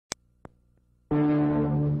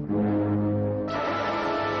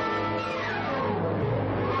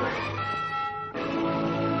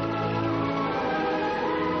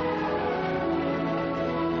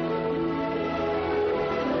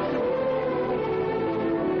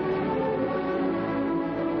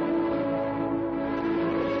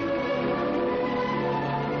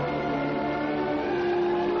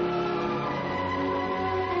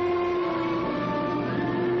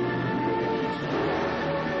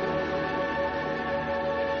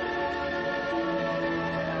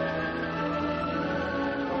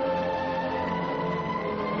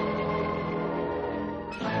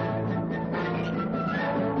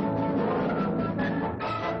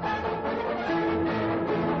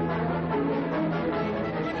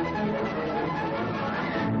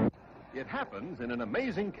happens in an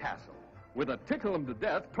amazing castle with a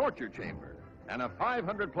tickle-em-to-death torture chamber and a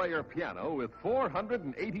 500-player piano with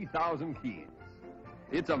 480,000 keys.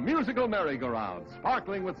 It's a musical merry-go-round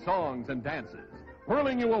sparkling with songs and dances,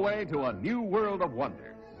 whirling you away to a new world of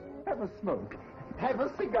wonders. Have a smoke. Have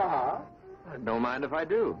a cigar. Don't mind if I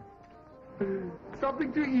do.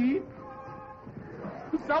 Something to eat.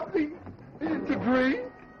 Something to drink.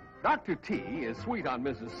 Dr. T is sweet on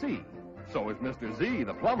Mrs. C. So is Mr. Z,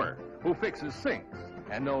 the plumber, who fixes sinks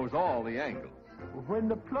and knows all the angles. When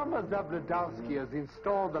the plumber Zabladowski has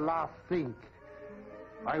installed the last sink,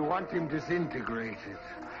 I want him disintegrated.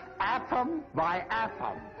 Atom by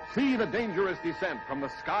atom. See the dangerous descent from the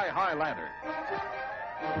sky-high ladder.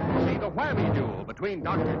 See the whammy duel between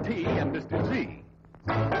Dr. T and Mr. Z.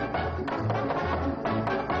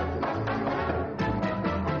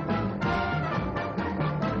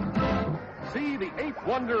 See the eighth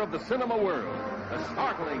wonder of the cinema world, the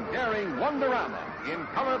startling, daring Wonderama in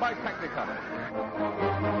color by Technicolor.